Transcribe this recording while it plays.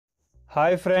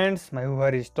Hi friends, मैं हूँ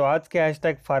हरीश। तो आज के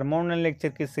हैशटैग फार्माउंड लेक्चर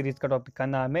की सीरीज का टॉपिक का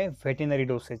नाम है वेटरनरी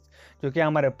डोसेज, जो कि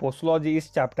हमारे पोस्टोलॉजी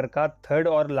इस चैप्टर का थर्ड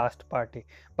और लास्ट पार्ट है।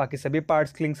 बाकी सभी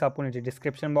पार्ट्स के लिंक्स आपको नीचे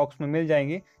डिस्क्रिप्शन बॉक्स में मिल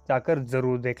जाएंगे, जाकर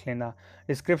ज़रूर देख लेना।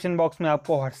 डिस्क्रिप्शन बॉक्स में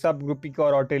आपको व्हाट्सअप ग्रुप की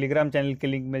और टेलीग्राम चैनल के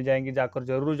लिंक मिल जाएंगे, जाकर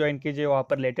जरूर ज्वाइन कीजिए। वहाँ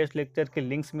पर लेटेस्ट लेक्चर के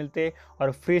लिंक्स मिलते हैं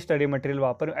और फ्री स्टडी मटेरियल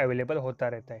वहाँ पर अवेलेबल होता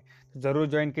रहता है। तो ज़रूर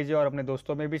ज्वाइन कीजिए और अपने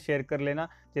दोस्तों में भी शेयर कर लेना,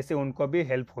 जिससे उनको भी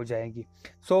हेल्प हो जाएगी।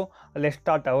 So let's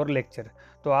start our lecture.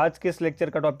 तो आज के इस लेक्चर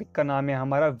का टॉपिक का नाम है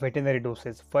हमारा वेटरनरी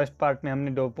डोसेज। फर्स्ट पार्ट में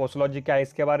हमने पोस्टोलॉजी क्या है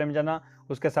इसके बारे में जाना,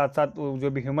 उसके साथ साथ जो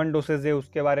भी ह्यूमन डोसेज है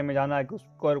उसके बारे में जाना कि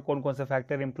उसको कौन कौन से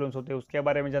फैक्टर इन्फ्लुएंस होते हैं उसके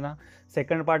बारे में जाना।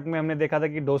 सेकंड पार्ट में हमने देखा था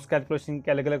कि डोज कैलकुलेशन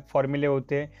के अलग अलग फॉर्मूले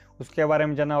होते हैं, उसके बारे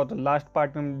में जाना हो। तो लास्ट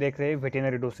पार्ट में हम देख रहे हैं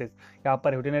वेटरनरी डोसेज। यहाँ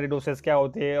पर वेटरनरी डोसेज क्या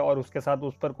होते हैं और उसके साथ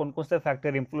उस पर कौन कौन से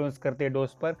फैक्टर इन्फ्लुएंस करते हैं डोज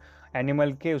पर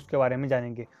एनिमल के, उसके बारे में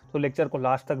जानेंगे। तो लेक्चर को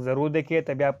लास्ट तक ज़रूर देखिए,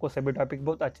 तभी आपको सभी टॉपिक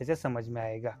बहुत अच्छे से समझ में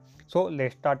आएगा। So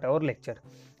let's start our lecture.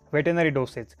 Veterinary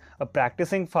dosage. A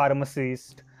practicing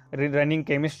pharmacist running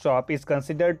chemist shop is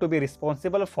considered to be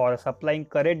responsible for supplying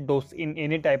correct dose in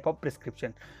any type of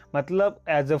prescription. मतलब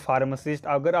एज अ फार्मासिस्ट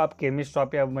अगर आप chemist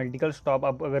shop या medical shop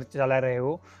आप अगर चला रहे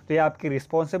हो तो ये आपकी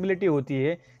रिस्पॉन्सिबिलिटी होती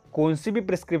है। कौन सी भी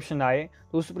प्रिस्क्रिप्शन आए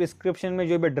तो उस प्रिस्क्रिप्शन में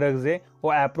जो भी ड्रग्स है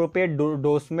वो अप्रोप्रिएट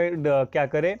डोज में क्या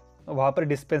करे, वहाँ पर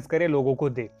डिस्पेंस करे, लोगों को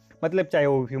दे। मतलब चाहे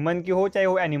वो ह्यूमन की हो चाहे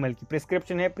वो एनिमल की,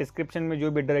 प्रिस्क्रिप्शन है, प्रिस्क्रिप्शन में जो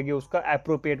भी ड्रग है उसका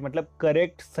अप्रोप्रिएट मतलब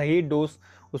करेक्ट सही डोज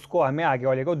उसको हमें आगे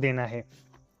वाले को देना है।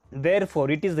 Therefore,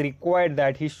 it is required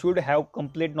that he should have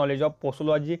complete knowledge of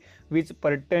posology which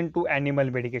pertain to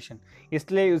animal medication.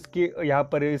 इसलिए उसकी यहाँ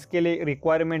पर इसके लिए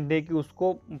रिक्वायरमेंट है कि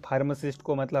उसको फार्मासिस्ट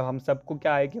को, मतलब हम सबको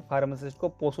क्या है कि फार्मासिस्ट को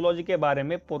पोसोलॉजी के बारे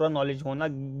में पूरा नॉलेज होना,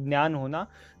 ज्ञान होना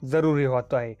ज़रूरी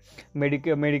होता है।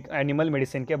 एनिमल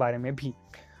मेडिसिन के बारे में भी।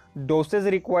 Doses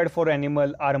required for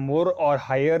animal are more or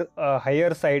higher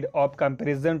side of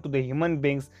comparison to the human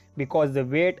beings because the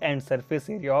weight and surface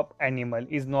area of animal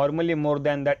is normally more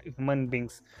than that human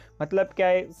beings. मतलब क्या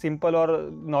है, simple और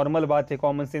normal बात है,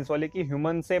 common sense वाले, कि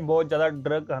human से बहुत ज़्यादा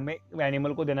ड्रग हमें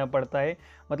एनिमल को देना पड़ता है।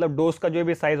 मतलब डोज का जो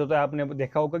भी साइज़ होता है, आपने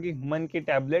देखा होगा कि ह्यूमन की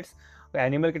टैबलेट्स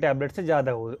एनिमल के टैबलेट से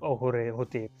ज़्यादा हो रहे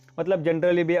होते हैं। मतलब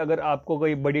जनरली भी अगर आपको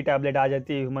कोई बड़ी टैबलेट आ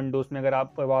जाती है ह्यूमन डोज में, अगर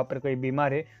आप वहाँ पर कोई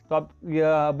बीमार है तो आप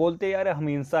बोलते हैं यार हम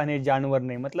इंसान है, जानवर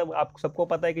नहीं। मतलब आप सबको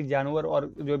पता है कि जानवर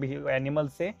और जो भी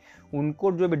एनिमल्स है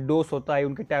उनको जो भी डोज होता है,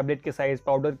 उनके टैबलेट के साइज़,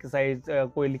 पाउडर के साइज़,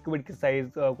 कोई लिक्विड के साइज़,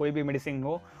 कोई भी मेडिसिन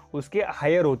हो उसके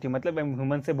हायर होती है, मतलब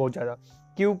ह्यूमन से बहुत ज़्यादा।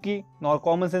 क्योंकि और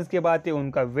कॉमन सेंस की बात है,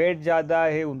 उनका वेट ज़्यादा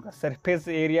है, उनका सरफेस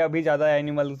एरिया भी ज़्यादा है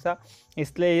एनिमल का,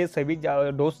 इसलिए ये सभी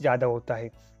डोज ज़्यादा होता है।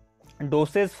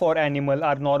 Dosage for animal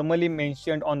are normally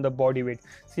mentioned on the body weight.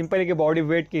 Simple है कि बॉडी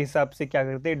वेट के हिसाब से क्या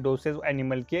करते हैं, डोसेज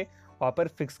एनिमल के वहाँ पर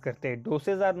फिक्स करते हैं।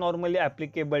 Dosage are normally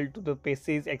applicable to the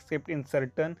passage accept in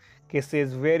certain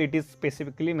cases where it is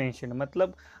specifically mentioned.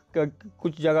 मतलब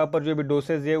कुछ जगह पर जो भी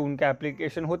डोसेज है उनके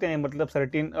एप्लीकेशन होते हैं, मतलब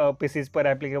सर्टेन पेसेज पर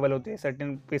एप्लीकेबल होते हैं,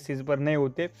 सर्टेन पेसेज पर नहीं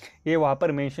होते, ये वहाँ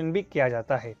पर मेंशन भी किया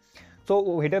जाता है।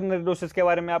 सो वेटरनरी डोसेज के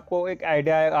बारे में आपको एक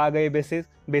आइडिया आ गए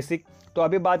बेसिक। तो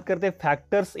अभी बात करते हैं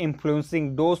factors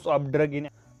influencing dose of drug in.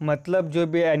 मतलब जो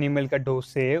भी एनिमल का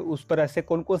डोज है उस पर ऐसे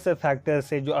कौन कौन से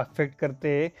फैक्टर्स है जो अफेक्ट करते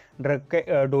हैं ड्रग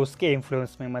के डोज के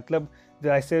इन्फ्लुएंस में। मतलब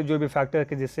ऐसे जो भी फैक्टर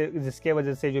के जिसके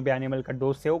वजह से जो भी एनिमल का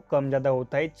डोज है वो कम ज़्यादा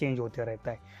होता है, चेंज होते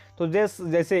रहता है। तो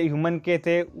जैसे ह्यूमन के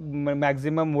थे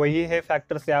मैक्सिमम वही है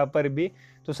फैक्टर्स यहाँ पर भी।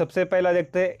 तो सबसे पहला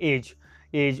देखते हैं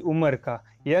एज उम्र का।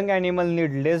 Young animal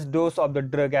need less dose of the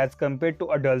drug as compare to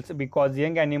adult because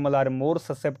young animal are more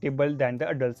susceptible then the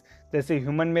adult. जैसे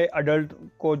ह्यूमन में अडल्ट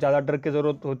को ज़्यादा ड्रग की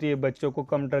ज़रूरत होती है, बच्चों को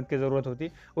कम ड्रग की ज़रूरत होती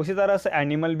है, उसी तरह से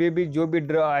एनिमल भी जो भी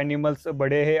एनिमल्स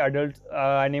बड़े हैं, अडल्ट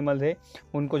एनिमल है,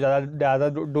 उनको ज़्यादा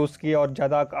डोज की और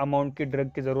ज़्यादा अमाउंट की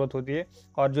ड्रग की ज़रूरत होती है।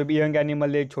 और जो भी यंग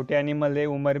एनिमल है, छोटे एनिमल है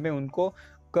उम्र में, उनको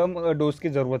कम डोज की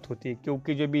ज़रूरत होती है,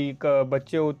 क्योंकि जो भी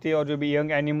बच्चे होते हैं और जो भी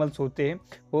यंग एनिमल्स होते हैं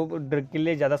वो ड्रग के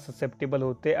लिए ज़्यादा ससेप्टेबल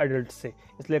होते हैं अडल्ट से,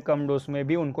 इसलिए कम डोज में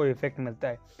भी उनको इफेक्ट मिलता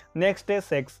है। नेक्स्ट है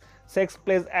sex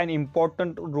plays an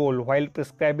important role while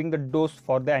prescribing the dose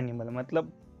for the animal.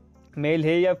 मतलब मेल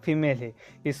है या फीमेल है,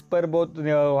 इस पर बहुत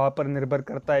वहाँ पर निर्भर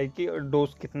करता है कि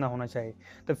डोज कितना होना चाहिए।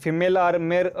 तो फीमेल आर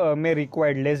में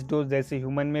रिक्वायर्ड लेस डोज, जैसे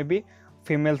ह्यूमन में भी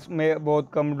फीमेल्स में बहुत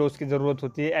कम डोज की ज़रूरत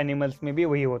होती है, एनिमल्स में भी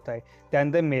वही होता है।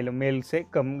 दैन द मेल से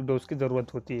कम डोज की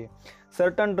ज़रूरत होती है।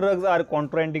 Certain drugs are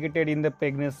contraindicated in the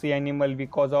pregnancy animal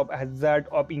because of hazard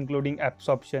of including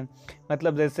absorption.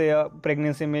 मतलब जैसे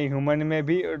प्रेगनेंसी में ह्यूमन में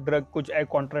भी ड्रग कुछ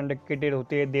कॉन्ट्राइंडिकेटेड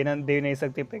होती है, दे नहीं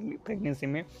सकते प्रेगनेंसी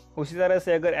में। उसी तरह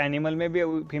से अगर एनिमल में भी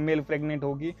फीमेल प्रेग्नेंट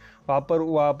होगी,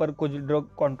 वहाँ पर कुछ ड्रग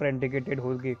कॉन्ट्राइंडिकेटेड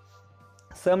होगी।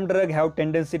 Some drug have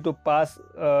tendency to pass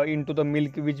into the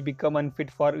milk which become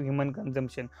unfit for human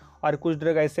consumption. और कुछ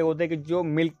ड्रग ऐसे होते हैं कि जो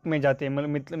मिल्क में जाते हैं,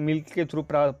 मतलब मिल्क के थ्रू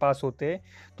पास होते हैं,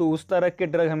 तो उस तरह के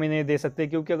ड्रग हमें नहीं दे सकते,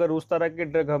 क्योंकि अगर उस तरह के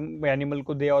ड्रग हम एनिमल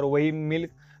को दे और वही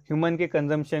मिल्क ह्यूमन के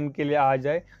कंजम्पशन के लिए आ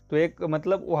जाए, तो एक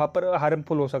मतलब वहाँ पर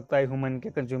हार्मफुल हो सकता है ह्यूमन के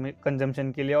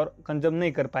कंजम्पशन के लिए, और कंजम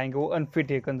नहीं कर पाएंगे, वो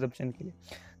अनफिट है कंजम्पशन के लिए.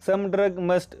 सम drug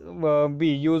must be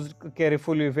use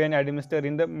carefully when administer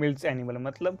in the milk animal.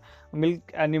 मतलब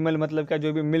मिल्क एनिमल मतलब क्या,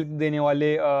 जो भी मिल्क देने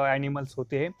वाले एनिमल्स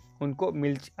होते हैं उनको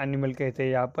मिल्क एनिमल कहते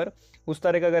हैं यहाँ पर. उस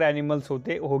तरह के अगर एनिमल्स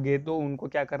होंगे तो उनको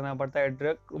क्या करना पड़ता है,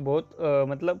 ड्रग बहुत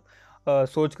मतलब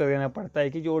सोच कर देना पड़ता है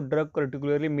कि जो ड्रग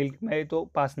पर्टिकुलरली मिल्क में तो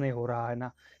पास नहीं हो रहा है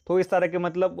ना. तो इस तरह के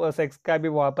मतलब सेक्स का भी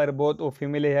वहाँ पर बहुत, वो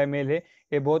फीमेल है या मेल है,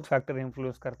 ये बहुत फैक्टर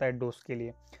इन्फ्लुएंस करता है डोज के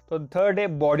लिए. तो थर्ड है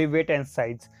body weight and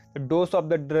size. Dose of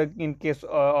the drug in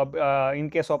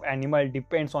case of animal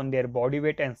depends on their body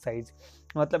weight and size.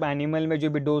 मतलब एनिमल में जो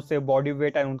भी डोज है बॉडी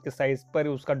वेट एंड उनके साइज पर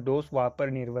उसका डोज वहाँ पर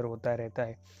निर्भर होता रहता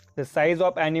है. The size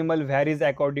of animal varies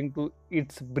according to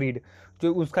it's breed.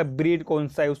 जो उसका ब्रीड कौन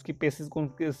सा है, उसकी पेसिस कौन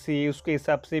सी है, उसके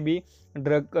हिसाब से भी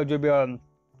ड्रग जो भी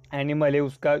एनिमल है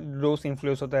उसका डोज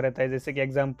इन्फ्लुएंस होता रहता है. जैसे कि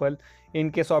example, in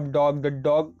case of dog, the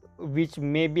dog which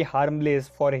may be harmless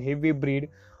for heavy breed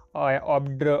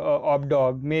of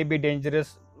dog may be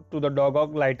dangerous to the dog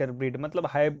of lighter breed. मतलब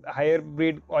हायर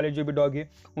ब्रीड वाले जो भी डॉग है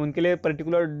उनके लिए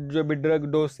पर्टिकुलर जो भी ड्रग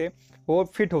डोज है वो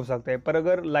फिट हो सकता है, पर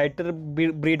अगर लाइटर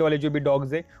ब्रीड वाले जो भी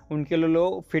डॉग्स है उनके लिए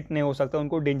लो फिट नहीं हो सकता,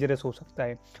 उनको डेंजरस हो सकता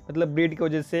है. मतलब ब्रीड की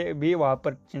वजह से भी वहाँ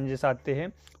पर चेंजेस आते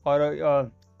हैं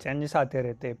और चेंजेस आते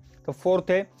रहते हैं. तो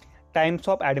फोर्थ है टाइम्स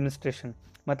ऑफ एडमिनिस्ट्रेशन.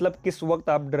 मतलब किस वक्त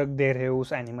आप ड्रग दे रहे हो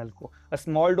उस एनिमल को. A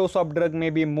small dose of drug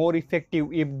में be more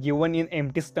effective if given in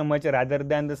empty stomach rather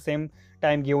than the same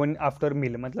time given after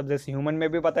मील. मतलब जैसे ह्यूमन में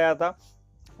भी बताया था,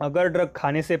 अगर ड्रग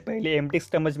खाने से पहले एम्प्टी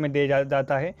स्टमच में दे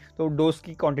जाता है तो डोज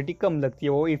की क्वांटिटी कम लगती है,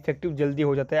 वो इफेक्टिव जल्दी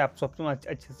हो जाता है, एब्सॉर्प्शन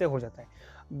अच्छे से हो जाता है.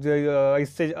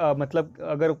 इससे मतलब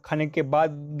अगर खाने के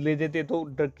बाद ले देते तो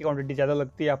ड्रग की क्वांटिटी ज़्यादा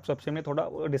लगती है, एब्सॉर्प्शन में थोड़ा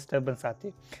डिस्टर्बेंस आती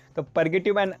है. तो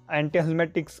purgative and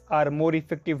एंटीहेल्मेटिक्स are more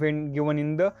effective when given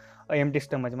in the empty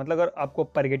stomach. मतलब अगर आपको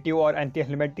परगेटिव और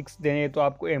एंटीहेल्मेटिक्स देने तो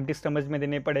आपको एम्प्टी स्टमच में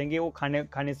देने पड़ेंगे, वो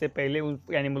खाने से पहले उस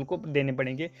एनिमल को देने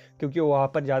पड़ेंगे, क्योंकि वो वहाँ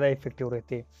पर ज़्यादा इफेक्टिव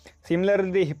रहते हैं.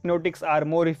 Similarly hypnotics are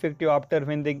more effective after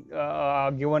when they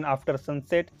given after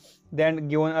sunset then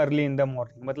given early in the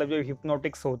morning. मतलब जो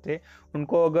हिप्नोटिक्स होते हैं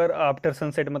उनको अगर आफ्टर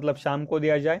सनसेट मतलब शाम को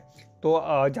दिया जाए तो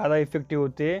ज़्यादा इफेक्टिव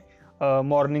होते हैं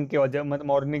मॉर्निंग के वजह, मतलब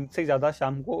मॉर्निंग से ज़्यादा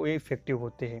शाम को ये इफेक्टिव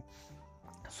होते हैं.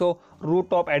 सो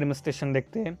रूट ऑफ एडमिनिस्ट्रेशन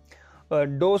देखते हैं.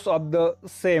 Dose of the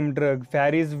same drug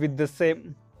varies with the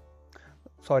same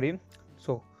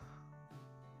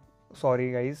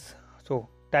sorry guys. So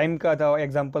time का था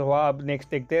एग्जांपल हुआ. अब नेक्स्ट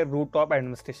देखते हैं रूट ऑफ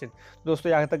एडमिनिस्ट्रेशन.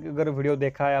 दोस्तों यहाँ तक अगर वीडियो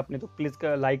देखा है आपने तो प्लीज़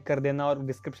लाइक कर देना, और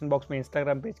डिस्क्रिप्शन बॉक्स में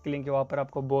इंस्टाग्राम पेज की लिंक है, वहाँ पर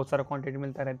आपको बहुत सारा कंटेंट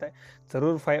मिलता रहता है,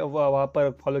 ज़रूर वहाँ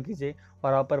पर फॉलो कीजिए.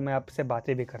 और वहाँ पर मैं आपसे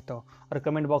बातें भी करता हूँ. और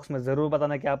कमेंट बॉक्स में ज़रूर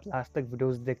बताना कि आप लास्ट तक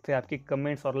वीडियोस देखते हैं. आपकी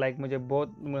कमेंट्स और लाइक मुझे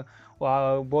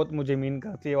बहुत मुझे मीन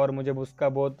करती है, और मुझे उसका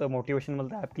बहुत मोटिवेशन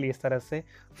मिलता है आपके लिए इस तरह से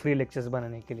फ्री लेक्चर्स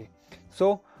बनाने के लिए.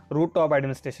 सो रूट ऑफ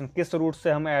एडमिनिस्ट्रेशन, किस रूट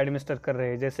से हम एडमिनिस्टर कर रहे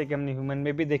हैं, जैसे कि हमने ह्यूमन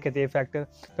में भी देखे थे ये factor.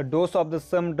 The dose of the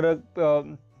some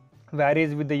drug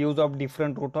varies with the use of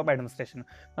different root of administration.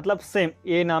 मतलब सेम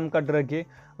ए नाम का ड्रग है,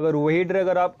 अगर वही ड्रग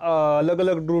अगर आप अलग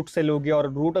अलग रूट से लोगे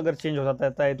और रूट अगर चेंज हो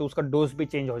जाता है तो उसका डोज भी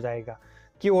चेंज हो जाएगा.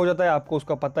 क्यों हो जाता है आपको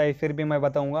उसका पता है, फिर भी मैं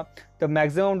बताऊंगा. The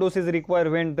maximum dose is require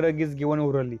when drug is given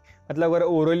orally. मतलब अगर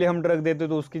ओरली हम ड्रग देते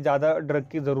तो उसकी ज़्यादा ड्रग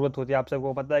की ज़रूरत होती है. आप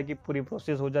सबको पता है कि पूरी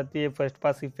प्रोसेस हो जाती है, फर्स्ट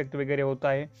पास इफेक्ट वगैरह होता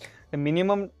है. द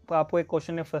मिनिमम, आपको एक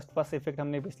क्वेश्चन है फर्स्ट पास इफेक्ट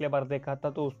हमने पिछले बार देखा था,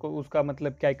 तो उसका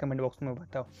मतलब क्या है कमेंट बॉक्स में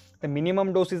बताओ. The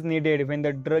minimum dose is needed when the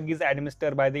drug is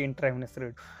administered by the intravenous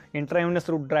route. Intravenous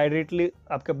route directly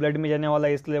आपके ब्लड में जाने वाला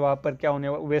है, इसलिए वहाँ पर क्या होने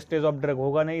वेस्टेज ऑफ ड्रग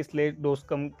होगा नहीं, इसलिए डोज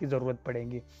कम की ज़रूरत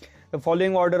पड़ेगी. The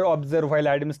following order observe while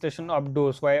administration of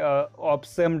dose of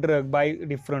same drug by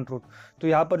different route. तो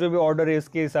यहाँ पर जो भी ऑर्डर है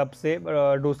इसके हिसाब से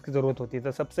डोज की ज़रूरत होती है.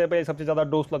 तो सबसे पहले सबसे ज़्यादा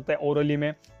डोज लगता है ओरली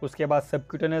में, उसके बाद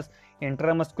सबक्यूटेनस,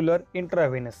 इंट्रामस्कुलर,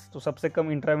 इंट्रावेनस. तो सबसे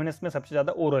कम इंट्रावेनस में, सबसे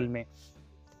ज़्यादा ओरल में.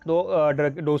 तो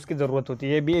ड्रग डोज की ज़रूरत होती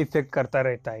है, ये भी इफेक्ट करता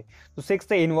रहता है. तो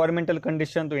सिक्स है इन्वायरमेंटल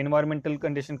कंडीशन. तो इन्वायरमेंटल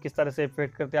कंडीशन किस तरह से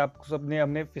इफेक्ट करते हैं आप सबने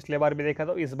हमने पिछले बार भी देखा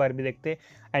था, इस बार भी देखते हैं,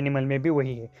 एनिमल में भी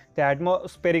वही है. The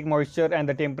atmospheric moisture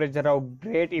and the temperature of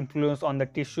great influence on the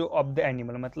tissue of the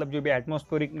animal. मतलब जो भी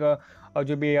एटमॉस्फेरिक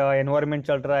जो भी एनवायरनमेंट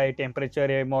चल रहा है,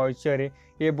 टेम्परेचर है, मॉइस्चर है,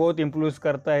 ये बहुत इन्फ्लुएंस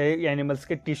करता है एनिमल्स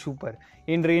के टिश्यू पर.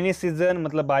 इन रेनी सीजन,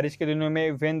 मतलब बारिश के दिनों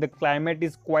में, when the climate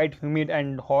is quite humid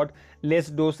and hot,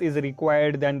 less dose is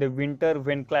required then the winter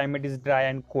when climate is dry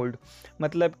and cold.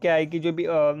 मतलब क्या है कि जो भी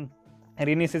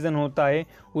रेनी सीजन होता है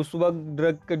उस वक्त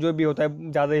ड्रग जो भी होता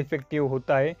है ज़्यादा इफेक्टिव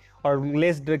होता है और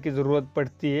लेस ड्रग की ज़रूरत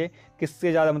पड़ती है।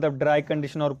 किससे ज़्यादा, मतलब ड्राई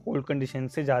कंडीशन और कोल्ड कंडीशन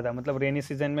से ज़्यादा। मतलब रेनी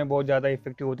सीजन में बहुत ज़्यादा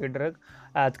इफेक्टिव होती है drug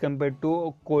as compare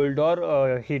to cold और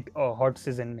हीट हॉट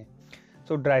सीजन में,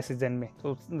 सो ड्राई सीजन में।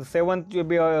 तो सेवंथ जो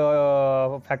भी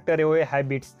फैक्टर है वो है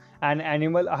हैबिट्स एंड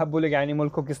एनिमल। आप बोलेगे एनिमल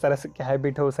को किस तरह से क्या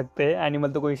हैबिट हो सकते हैं,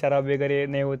 एनिमल तो कोई शराब वगैरह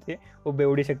नहीं होती, वो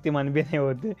बेवड़ी शक्तिमान भी नहीं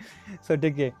होते। सो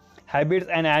ठीक है, habits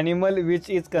and animal which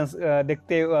is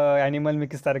देखते एनिमल में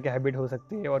किस तरह की हैबिट हो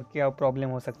सकती है और क्या प्रॉब्लम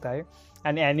हो सकता है।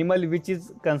 An animal which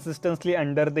is consistently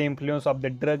under the influence of the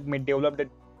drug में develop the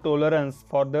tolerance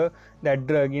for that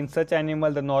drug. In such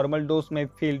animal the normal dose may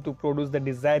fail to produce the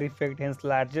desired effect, hence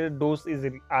larger dose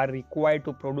are required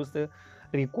to produce the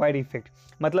required effect.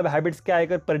 मतलब habits क्या है,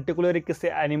 अगर particular किसी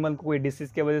animal को कोई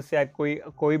disease की वजह से या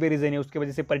कोई भी रीज़न है उसकी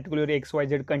वजह से पर्टिकुलर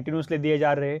XYZ कंटिन्यूसली दिए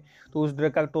जा रहे हैं तो उस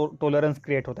ड्रग का टॉलरेंस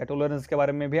क्रिएट होता है। टॉलरेंस के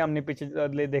बारे में भी हमने पीछे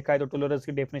देखा है, तो टॉलरेंस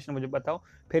की डेफिनेशन मुझे बताओ,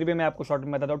 फिर भी मैं आपको शॉर्ट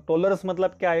में बताता हूँ। टॉलरेंस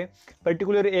मतलब क्या है,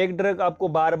 पर्टिकुलर एक ड्रग आपको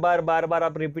बार बार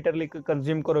आप रिपीटरली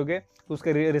कंज्यूम करोगे तो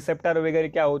उसके रिसेप्टर वगैरह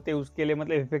क्या होते हैं उसके लिए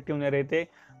मतलब इफेक्टिव नहीं रहते।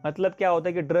 मतलब क्या होता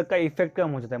है कि ड्रग का इफेक्ट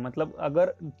कम हो जाता है। मतलब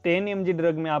अगर 10 mg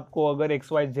ड्रग में आपको अगर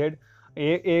XYZ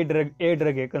ए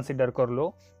ड्रग है कंसिडर कर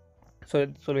लो।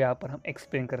 सो यहाँ पर हम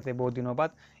एक्सप्लेन करते हैं बहुत दिनों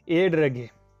बाद। ए ड्रग है,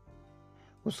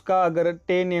 उसका अगर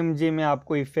 10 mg में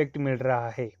आपको इफेक्ट मिल रहा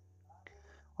है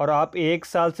और आप 1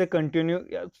 साल से कंटिन्यू,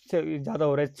 ज़्यादा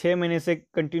हो रहा है 6 महीने से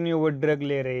कंटिन्यू वो ड्रग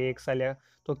ले रहे हैं 1 साल या,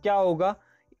 तो क्या होगा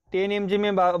 10 mg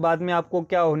में बाद में आपको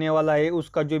क्या होने वाला है,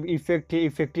 उसका जो भी इफेक्ट है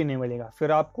इफेक्ट ही नहीं मिलेगा।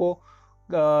 फिर आपको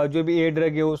जो भी ए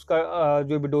ड्रग है उसका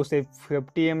जो भी डोज है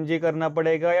 50 mg करना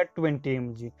पड़ेगा या 20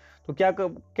 mg। तो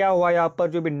क्या हुआ यहाँ पर,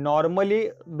 जो भी नॉर्मल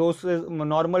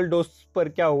डोज पर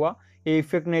क्या हुआ, ये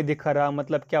इफेक्ट नहीं दिखा रहा।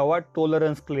 मतलब क्या हुआ,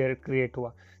 टॉलरेंस क्रिएट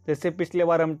हुआ। जैसे पिछले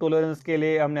बार हम टॉलरेंस के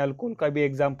लिए हमने अल्कोहल का भी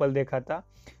एग्जांपल देखा था।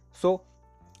 सो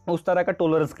उस तरह का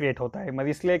टॉलरेंस क्रिएट होता है। मतलब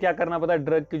इसलिए क्या करना पड़ता है,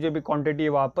 ड्रग की जो भी क्वांटिटी है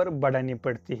वहाँ पर बढ़ानी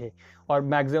पड़ती है और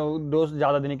मैक्सिमम डोज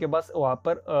ज़्यादा देने के बाद वहाँ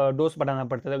पर डोज बढ़ाना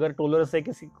पड़ता है। अगर टॉलरेंस है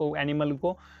किसी को एनिमल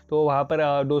को तो वहाँ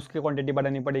पर डोज की क्वांटिटी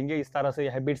बढ़ानी पड़ेंगे। इस तरह से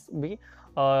हैबिट्स भी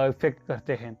इफेक्ट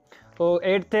करते हैं। तो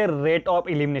 8th है रेट ऑफ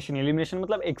एलिमिनेशन। एलिमिनेशन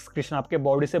मतलब एक्सक्रीशन, आपके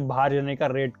बॉडी से बाहर जाने का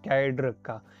रेट क्या है ड्रग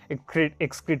का,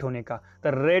 एक्सक्रीट होने का। The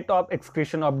rate of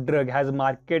excretion of drug has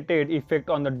marketed effect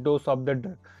on the dose of the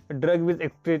drug. Drug with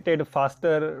excreted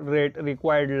faster rate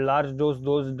required large dose,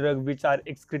 those drug which are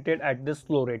excreted at the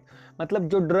slow rate। मतलब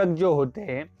जो drug जो होते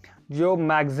हैं जो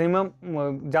maximum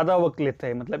ज़्यादा वक्त लेते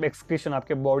हैं, मतलब एक्सक्रीशन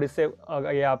आपके बॉडी से,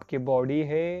 ये आपकी बॉडी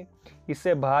है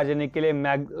इससे बाहर जाने के लिए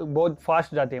बहुत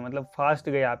फास्ट जाते हैं, मतलब फास्ट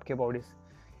गए आपके बॉडी से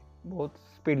बहुत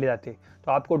स्पीडली जाते हैं।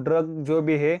 तो आपको ड्रग जो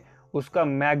भी है उसका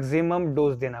मैक्सिमम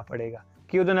डोज देना पड़ेगा।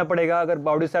 क्यों देना पड़ेगा, अगर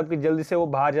बॉडी से आपकी जल्दी से वो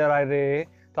बाहर जा रहे हैं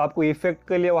तो आपको इफेक्ट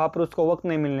के लिए वहाँ पर उसको वक्त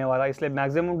नहीं मिलने वाला, इसलिए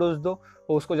मैक्सिमम डोज दो।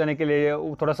 उसको जाने के लिए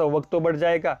थोड़ा सा वक्त तो बढ़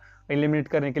जाएगा एलिमिनेट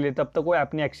करने के लिए, तब तक वो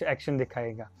अपनी एक्शन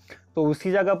दिखाएगा। तो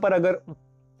उसी जगह पर अगर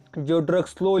जो ड्रग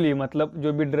स्लोली, मतलब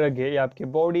जो भी ड्रग है या आपकी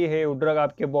बॉडी है वो ड्रग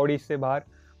आपके बॉडी से बाहर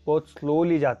बहुत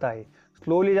स्लोली जाता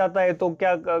है तो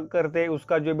क्या करते हैं,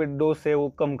 उसका जो भी डोज है वो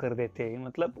कम कर देते हैं,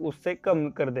 मतलब उससे कम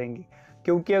कर देंगे।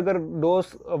 क्योंकि अगर डोज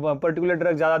पर्टिकुलर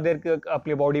ड्रग ज़्यादा देर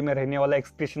अपनी बॉडी में रहने वाला,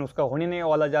 एक्सक्रीशन उसका होने नहीं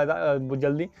वाला ज़्यादा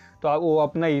जल्दी, तो वो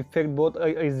अपना इफेक्ट बहुत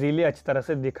इजीली अच्छी तरह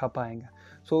से दिखा पाएंगे।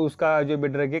 सो उसका जो भी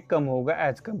ड्रग है कम होगा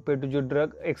एज कम्पेयर टू जो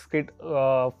ड्रग एक्सक्रीट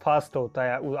फास्ट होता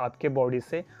है आपके बॉडी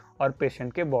से और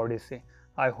पेशेंट के बॉडी से।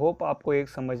 आई होप आपको एक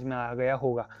समझ में आ गया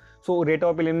होगा। सो रेट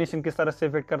ऑफ एलिमिनेशन किस तरह से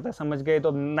इफेक्ट करता है समझ गए।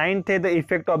 तो 9th है the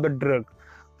effect of the drug.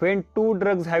 When two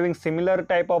drugs having similar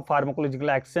type of pharmacological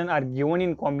action are given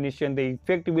in combination, the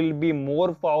effect will be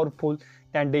more powerful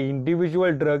than the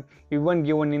individual drug even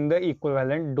given in the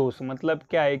equivalent dose। मतलब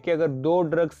क्या है कि अगर दो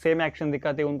drug same action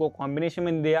दिखाते हैं उनको combination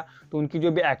में दिया तो उनकी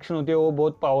जो भी एक्शन होती है वो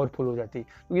बहुत पावरफुल हो जाती है।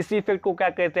 तो इसी इफेक्ट को क्या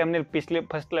कहते हैं, हमने पिछले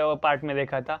फर्स्ट पार्ट में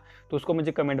देखा था, तो उसको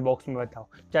मुझे कमेंट बॉक्स में बताओ।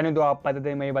 चाहे तो आप पता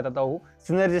थे मैं ही बताता हूँ।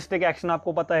 सिनर्जिस्टिक एक्शन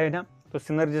आपको पता है ना, तो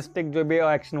सिनर्जिस्टिक जो भी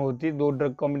एक्शन होती है दो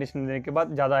ड्रग कॉम्बिनेशन देने के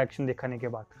बाद ज़्यादा एक्शन दिखाने के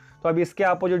बाद। तो अब इसके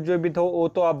अपोजिट जो भी था वो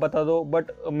तो आप बता दो।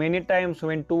 But many times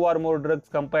when to और मोर drugs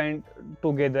combined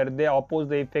together they oppose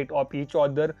the effect of each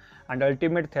other and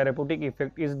ultimate therapeutic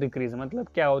effect is decrease. मतलब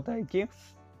क्या होता है कि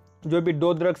जो भी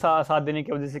दो ड्रग साथ देने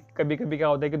की वजह से कभी कभी क्या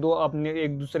होता है कि दो अपने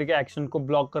एक दूसरे के एक्शन को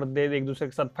ब्लॉक कर दे, एक दूसरे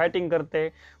के साथ फाइटिंग करते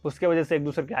हैं, उसके वजह से एक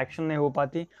दूसरे की एक्शन नहीं हो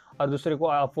पाती और दूसरे को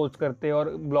अपोज करते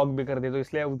और ब्लॉक भी कर दे, तो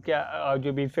इसलिए उनका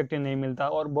जो भी इफेक्ट नहीं मिलता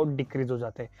और बहुत डिक्रीज हो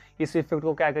जाते हैं। इस इफेक्ट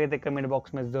को क्या कहते हैं कमेंट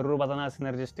बॉक्स में ज़रूर बताना।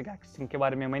 सिनर्जिस्टिक एक्शन के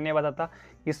बारे में मैंने बताता,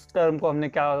 इस टर्म को हमने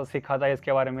क्या सीखा था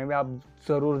इसके बारे में भी आप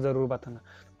ज़रूर बताना।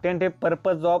 10th है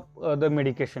पर्पज ऑफ द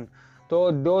मेडिकेशन। तो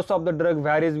dose of the drug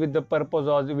varies with the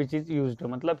purpose which is used.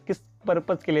 मतलब किस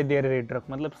पर्पज के लिए दे रहे ड्रग,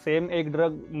 मतलब सेम एक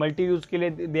ड्रग मल्टी यूज के लिए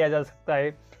दिया जा सकता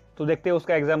है। तो देखते हैं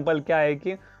उसका एग्जांपल क्या है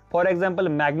कि for example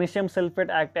magnesium sulphate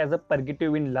act as a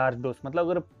purgative in large dose, मतलब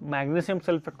अगर मैग्नीशियम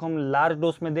सल्फेट को हम लार्ज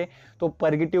डोज में दे तो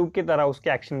पर्गेटिव की तरह उसकी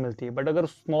एक्शन मिलती है, बट अगर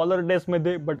स्मॉलर डोज में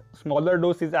दे, but smaller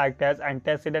dose is act as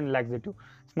antacid and laxative,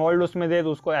 small dose में दे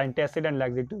तो उसको एंटासिड एंड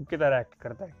लैक्सेटिव की तरह एक्ट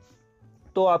करता है।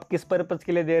 तो आप किस पर्पज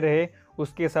के लिए दे रहे हैं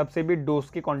उसके हिसाब से भी डोज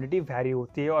की क्वांटिटी वैरी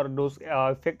होती है, और डोज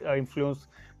इफेक्ट इन्फ्लुएंस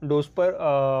डोज पर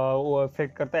वो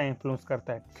इफेक्ट करता है, इन्फ्लुएंस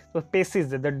करता है। तो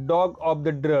species, the dog of the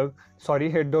drug, sorry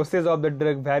dosage of the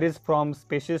drug varies from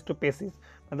species to species,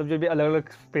 मतलब जो भी अलग अलग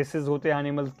स्पेसीज होते हैं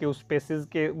एनिमल्स के, उस स्पेसीज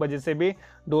के वजह से भी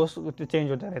डोज चेंज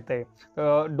होता रहता है।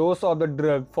 Dose of the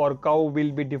drug for cow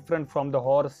will be different from the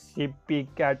horse, sheep, pig,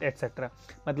 cat etcetera,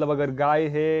 मतलब अगर गाय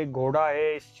है, घोड़ा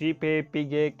है, शीप है,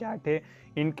 पिग है, कैट है,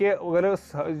 इनके अगर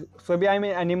सभी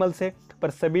एनिमल्स है, पर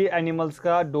सभी एनिमल्स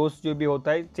का डोज जो भी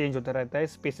होता है चेंज होता रहता है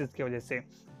स्पीसीज की वजह से।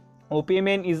 Opium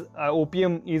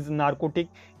is narcotic,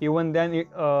 even then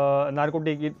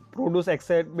narcotic it produce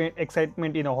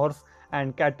excitement in a horse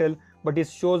and cattle, but it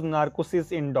shows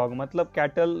narcosis in dog, मतलब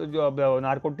कैटल जो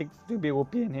नार्कोटिक जो भी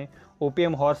ओपियम है,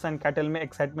 ओपियम हॉर्स एंड कैटल में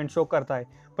एक्साइटमेंट शो करता है,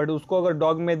 बट उसको अगर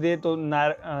डॉग में दे तो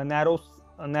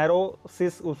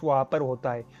नैरोसिस उस वहाँ पर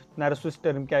होता है। नैरोसिस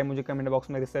टर्म क्या है मुझे कमेंट बॉक्स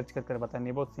में रिसर्च कर बतानी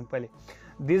है, बहुत सिंपल है।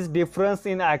 This difference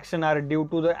in action are due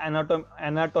to the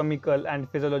anatomical and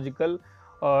physiological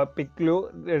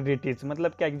पेक्युलियरिटीज,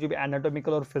 मतलब क्या जो भी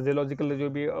एनाटॉमिकल और फिजियोलॉजिकल जो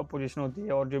भी पोजीशन होती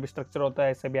है और जो भी स्ट्रक्चर होता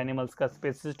है सभी एनिमल्स का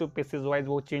स्पेसिस टू स्पेसिस वाइज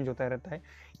वो चेंज होता रहता है,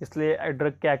 इसलिए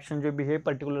ड्रग के एक्शन जो भी है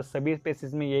पर्टिकुलर सभी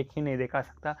स्पेसिस में एक ही नहीं देखा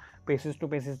सकता, पेसिस टू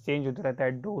पेसिस चेंज होता रहता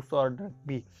है डोज और ड्रग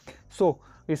भी। सो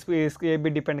इसके भी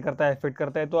डिपेंड करता है, फिट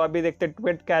करता है। तो अभी देखते हैं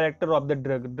twelfth character of the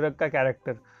drug, drug का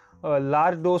character.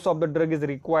 Large dose of the drug is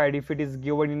required if it is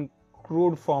given in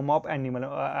crude form of animal,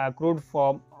 crude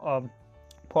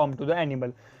form to the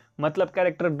animal, मतलब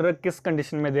कैरेक्टर ड्रग किस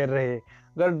condition में दे रहे हैं।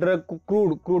 अगर drug को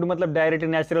crude मतलब direct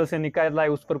natural से निकाला है,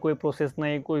 उस पर कोई प्रोसेस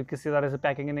नहीं, कोई किसी तरह से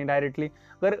पैकिंग नहीं, डायरेक्टली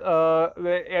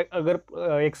अगर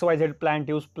एक्स वाई जेड प्लांट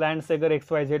है, उस प्लांट से अगर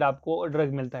एक्स वाई जेड आपको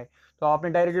ड्रग मिलता है तो आपने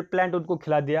डायरेक्टली प्लांट उनको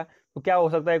खिला दिया, तो क्या हो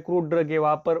सकता है क्रूड ड्रग है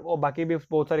वहाँ पर, और बाकी भी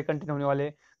बहुत सारे कंटेंट होने वाले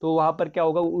हैं, तो वहाँ पर क्या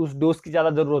होगा उस डोज की ज़्यादा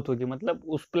ज़रूरत होगी, मतलब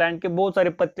उस प्लांट के बहुत सारे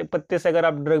पत्ते से अगर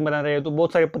आप ड्रग बना रहे हो तो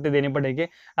बहुत सारे पत्ते देने पड़ेंगे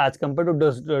एज कम्पेयर टू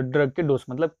ड्रग के डोज,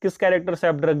 मतलब किस कैरेक्टर से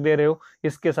आप ड्रग दे रहे हो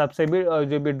इसके हिसाब से भी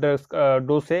जो भी ड्रग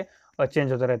डोज है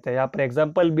चेंज होता रहता है। यहाँ पर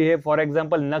एग्जाम्पल भी है, for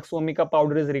example nux ओमिका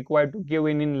powder is required to give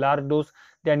in large dose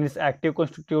then is active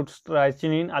constitute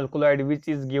स्ट्राइचनिन alkaloid which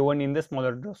is given in the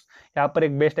smaller dose. यहाँ पर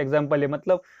एक बेस्ट एग्जाम्पल है,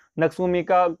 मतलब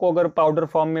नक्सोमिका को अगर पाउडर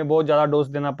फॉर्म में बहुत ज़्यादा डोज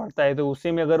देना पड़ता है तो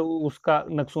उसी में अगर उसका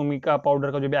नक्सोमिका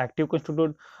पाउडर का जो भी एक्टिव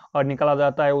कॉन्स्टिट्यूट और निकाला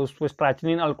जाता है उसको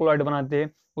स्ट्राइचनिन अल्कोलॉइड बनाते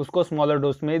हैं, उसको स्मॉलर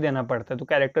डोज में ही देना पड़ता है। तो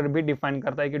कैरेक्टर भी डिफाइन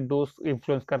करता है कि डोज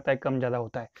इन्फ्लुएंस करता है, कम ज़्यादा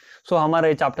होता है। सो हमारा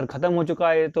ये चैप्टर खत्म हो चुका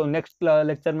है, तो नेक्स्ट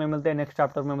लेक्चर में मिलते हैं, नेक्स्ट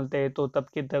चैप्टर में मिलते हैं। तो तब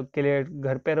के लिए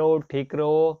घर पे रहो, ठीक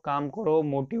रहो, काम करो,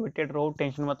 मोटिवेटेड रहो,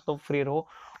 टेंशन मत लो, फ्री रहो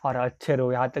और अच्छे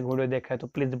रहो। यहाँ तक वीडियो देखा है तो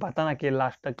प्लीज़ बताना कि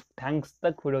लास्ट तक थैंक्स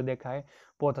तक वीडियो देखा है,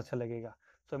 बहुत अच्छा लगेगा।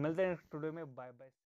 सो मिलते हैं नेक्स्ट वीडियो में, बाय बाय।